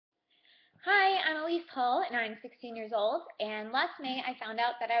I'm Elise and I'm 16 years old, and last May I found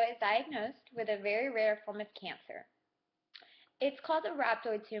out that I was diagnosed with a very rare form of cancer. It's called a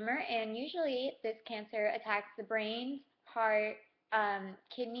rhabdoid tumor, and usually this cancer attacks the brain, heart,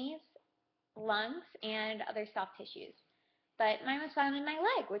 kidneys, lungs, and other soft tissues. But mine was found in my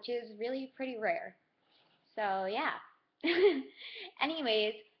leg, which is really pretty rare. So yeah.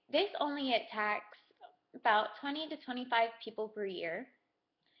 Anyways, this only attacks about 20 to 25 people per year,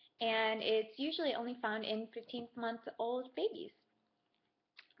 and it's usually only found in 15-month-old babies.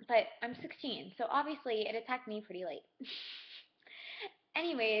 But I'm 16, so obviously it attacked me pretty late.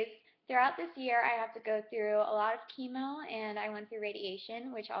 Anyways, throughout this year I have to go through a lot of chemo and I went through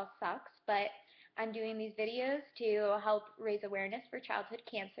radiation, which all sucks, but I'm doing these videos to help raise awareness for childhood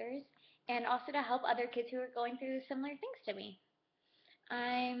cancers and also to help other kids who are going through similar things to me.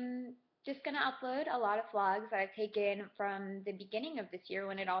 I'm just going to upload a lot of vlogs that I've taken from the beginning of this year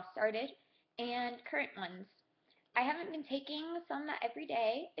when it all started and current ones. I haven't been taking some every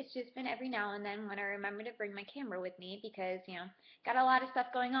day. It's just been every now and then when I remember to bring my camera with me because, got a lot of stuff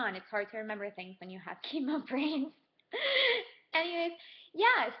going on. It's hard to remember things when you have chemo brains. Anyways,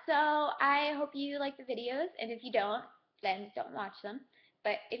 yeah, so I hope you like the videos, and if you don't, then don't watch them.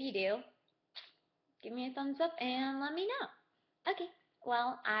 But if you do, give me a thumbs up and let me know. Okay,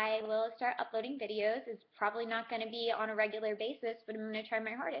 well, I will start uploading videos. It's probably not going to be on a regular basis, but I'm going to try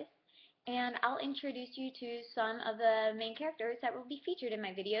my hardest. And I'll introduce you to some of the main characters that will be featured in my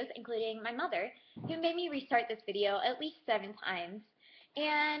videos, including my mother, who made me restart this video at least 7 times,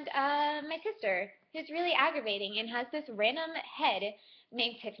 and my sister, who's really aggravating and has this random head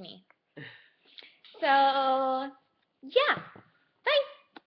named Tiffany. So, yeah.